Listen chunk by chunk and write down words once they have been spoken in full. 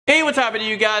what's happening,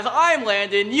 you guys? I'm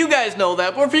Landon. You guys know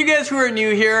that, but for you guys who are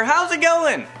new here, how's it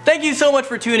going? Thank you so much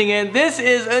for tuning in. This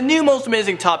is a new Most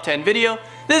Amazing Top 10 video.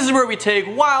 This is where we take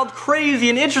wild, crazy,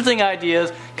 and interesting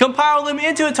ideas, compile them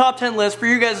into a top 10 list for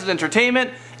you guys'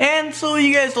 entertainment, and so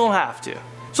you guys don't have to.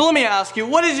 So let me ask you,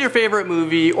 what is your favorite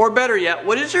movie, or better yet,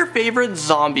 what is your favorite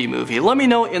zombie movie? Let me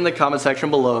know in the comment section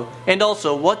below. And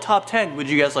also, what top 10 would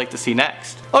you guys like to see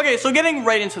next? Okay, so getting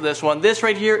right into this one, this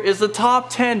right here is the top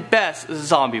 10 best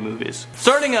zombie movies.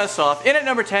 Starting us off, in at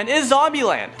number 10 is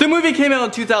Zombieland. The movie came out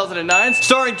in 2009,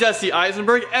 starring Jesse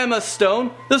Eisenberg, Emma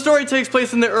Stone. The story takes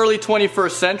place in the early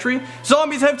 21st century.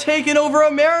 Zombies have taken over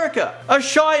America. A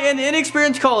shy and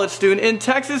inexperienced college student in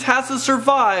Texas has to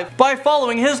survive by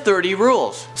following his 30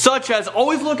 rules. Such as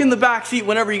always look in the backseat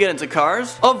whenever you get into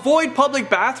cars, avoid public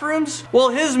bathrooms. Well,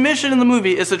 his mission in the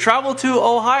movie is to travel to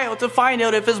Ohio to find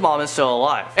out if his mom is still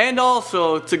alive, and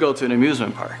also to go to an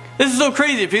amusement park. This is so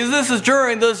crazy because this is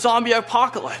during the zombie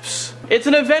apocalypse. It's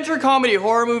an adventure comedy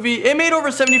horror movie. It made over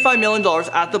 $75 million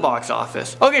at the box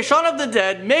office. Okay, Shaun of the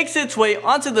Dead makes its way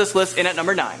onto this list in at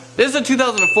number 9. This is a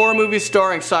 2004 movie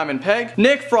starring Simon Pegg,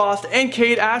 Nick Frost, and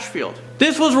Kate Ashfield.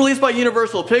 This was released by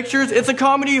Universal Pictures. It's a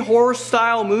comedy horror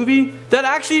style movie that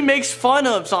actually makes fun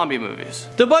of zombie movies.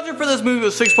 The budget for this movie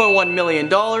was $6.1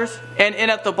 million, and in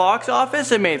at the box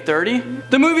office it made 30.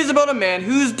 The movie is about a man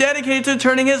who's dedicated to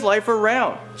turning his life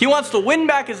around. He wants to win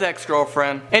back his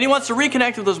ex-girlfriend, and he wants to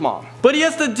reconnect with his mom. But he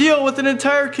has to deal with an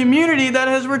entire community that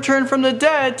has returned from the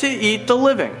dead to eat the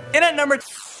living. In at number 10,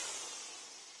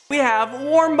 we have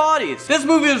Warm Bodies. This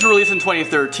movie was released in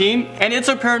 2013, and it's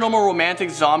a paranormal romantic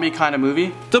zombie kind of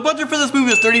movie. The budget for this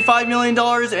movie was $35 million,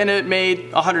 and it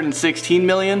made $116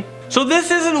 million. So this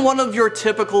isn't one of your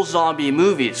typical zombie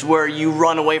movies where you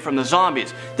run away from the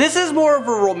zombies. This is more of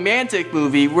a romantic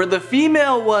movie where the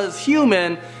female was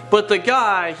human, but the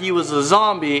guy, he was a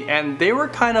zombie, and they were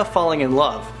kind of falling in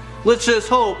love. Let's just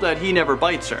hope that he never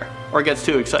bites her, or gets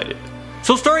too excited.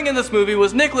 So starring in this movie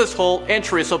was Nicholas Hoult and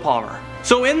Teresa Palmer.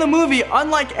 So in the movie,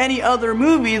 unlike any other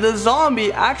movie, the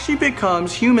zombie actually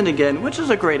becomes human again, which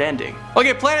is a great ending.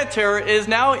 Okay, Planet Terror is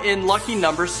now in lucky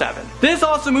number 7. This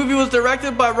awesome movie was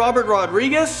directed by Robert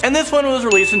Rodriguez, and this one was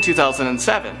released in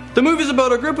 2007. The movie is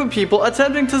about a group of people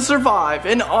attempting to survive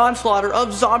an onslaught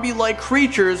of zombie-like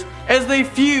creatures as they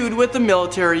feud with the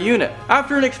military unit.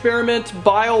 After an experiment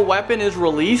bioweapon is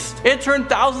released, it turned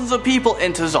thousands of people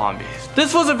into zombies.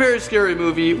 This was a very scary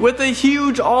movie with a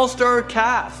huge all-star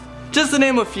cast. Just to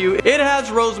name a few, it has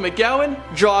Rose McGowan,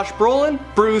 Josh Brolin,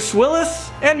 Bruce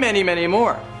Willis, and many, many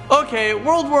more. Okay,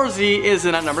 World War Z is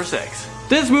in at number 6.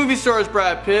 This movie stars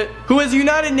Brad Pitt, who is a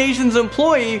United Nations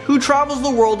employee who travels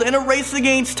the world in a race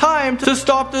against time to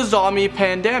stop the zombie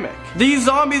pandemic. These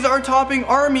zombies are topping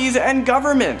armies and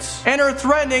governments, and are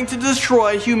threatening to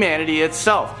destroy humanity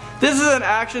itself. This is an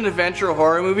action-adventure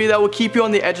horror movie that will keep you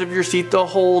on the edge of your seat the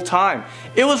whole time.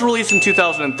 It was released in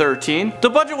 2013. The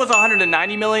budget was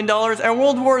 $190 million, and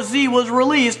World War Z was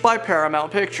released by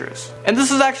Paramount Pictures. And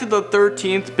this is actually the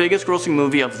 13th biggest grossing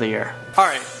movie of the year.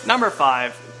 Alright, number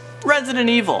 5. Resident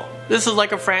Evil. This is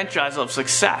like a franchise of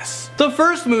success. The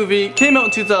first movie came out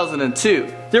in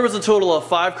 2002. There was a total of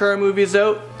 5 current movies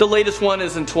out. The latest one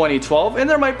is in 2012, and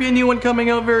there might be a new one coming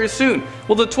out very soon.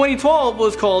 Well, the 2012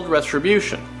 was called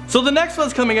Retribution. So the next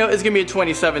one's coming out is going to be in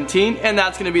 2017, and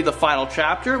that's going to be the final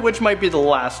chapter, which might be the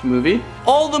last movie.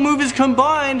 All the movies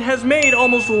combined has made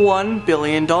almost $1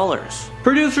 billion.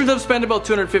 Producers have spent about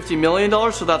 $250 million,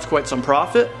 so that's quite some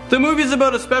profit. The movie is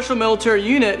about a special military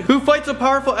unit who fights a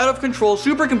powerful out-of-control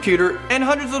supercomputer and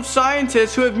hundreds of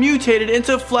scientists who have mutated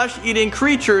into flesh-eating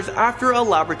creatures after a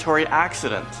laboratory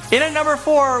accident. In at number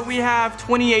 4, we have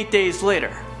 28 Days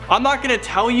Later. I'm not going to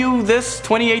tell you this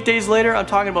 28 Days Later, I'm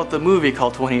talking about the movie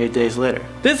called 28 Days Later.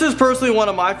 This is personally one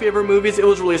of my favorite movies. It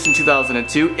was released in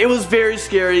 2002. It was very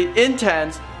scary,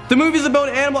 intense. The movie is about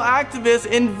animal activists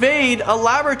invade a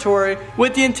laboratory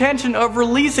with the intention of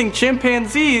releasing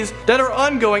chimpanzees that are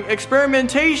undergoing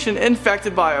experimentation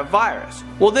infected by a virus.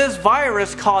 Well, this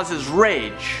virus causes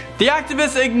rage. The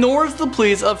activist ignores the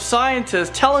pleas of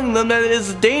scientists telling them that it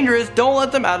is dangerous, don't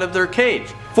let them out of their cage.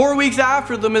 4 weeks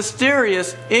after, the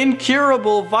mysterious,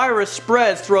 incurable virus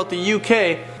spreads throughout the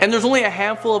UK, and there's only a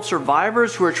handful of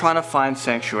survivors who are trying to find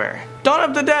sanctuary. Dawn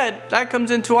of the Dead, that comes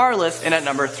into our list in at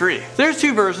number 3. There's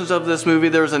 2 versions of this movie.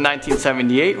 There's a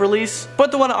 1978 release,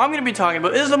 but the one I'm going to be talking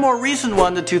about is the more recent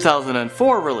one, the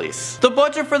 2004 release. The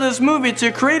budget for this movie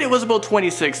to create it was about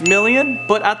 $26 million,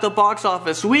 but at the box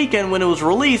office weekend when it was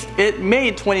released, it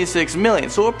made $26 million,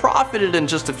 so it profited in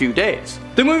just a few days.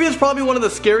 The movie is probably one of the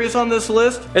scariest on this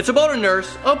list. list. It's about a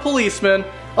nurse, a policeman,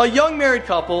 a young married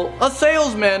couple, a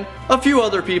salesman, a few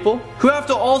other people who have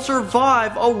to all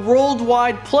survive a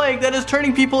worldwide plague that is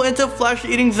turning people into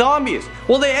flesh-eating zombies.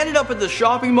 Well, they ended up at the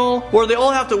shopping mall where they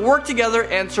all have to work together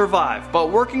and survive,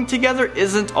 but working together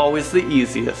isn't always the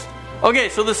easiest. Okay,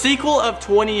 so the sequel of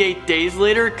 28 Days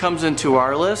Later comes into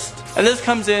our list, and this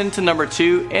comes into number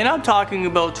 2, and I'm talking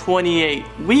about 28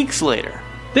 Weeks Later.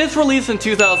 This released in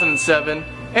 2007,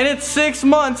 and it's 6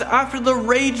 months after the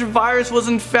rage virus was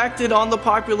infected on the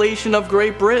population of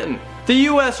Great Britain. The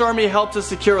US Army helped to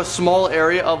secure a small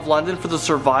area of London for the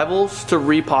survivals to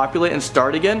repopulate and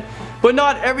start again, but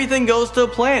not everything goes to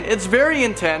plan. It's very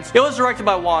intense. It was directed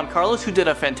by Juan Carlos, who did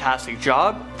a fantastic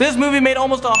job. This movie made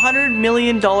almost $100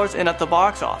 million in at the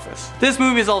box office. This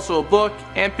movie is also a book,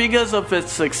 and because of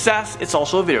its success, it's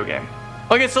also a video game.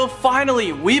 Okay, so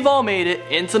finally, we've all made it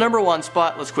into number 1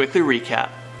 spot. Let's quickly recap.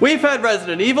 We've had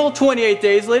Resident Evil, 28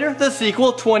 Days Later, the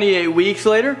sequel, 28 Weeks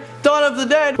Later, Dawn of the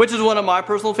Dead, which is one of my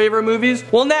personal favorite movies.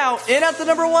 Well now, in at the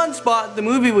number 1 spot, the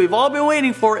movie we've all been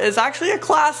waiting for is actually a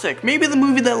classic, maybe the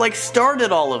movie that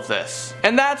started all of this.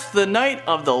 And that's The Night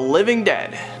of the Living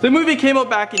Dead. The movie came out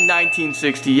back in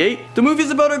 1968. The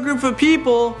movie's about a group of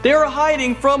people. They are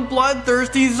hiding from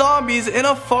bloodthirsty zombies in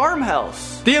a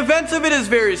farmhouse. The events of it is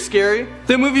very scary.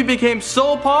 The movie became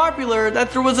so popular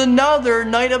that there was another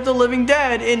Night of the Living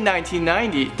Dead in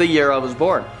 1990, the year I was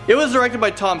born. It was directed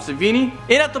by Tom Savini,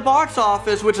 and at the box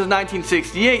office, which is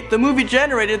 1968, the movie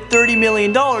generated $30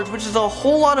 million, which is a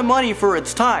whole lot of money for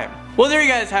its time. Well, there you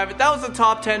guys have it. That was the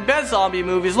top 10 best zombie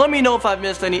movies. Let me know if I've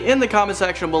missed any in the comment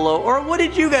section below, or what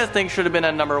did you guys think should have been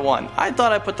at number 1? I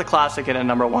thought I put the classic in at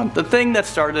number 1, the thing that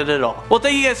started it all. Well,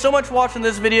 thank you guys so much for watching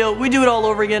this video. We do it all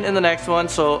over again in the next one,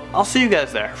 so I'll see you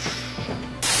guys there.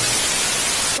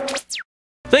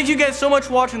 Thank you guys so much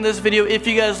for watching this video. If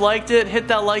you guys liked it, hit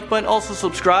that like button, also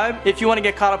subscribe. If you want to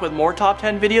get caught up with more top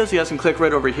 10 videos, you guys can click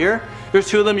right over here. There's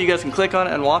 2 of them, you guys can click on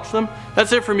it and watch them.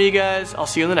 That's it for me guys, I'll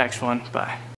see you in the next one, bye.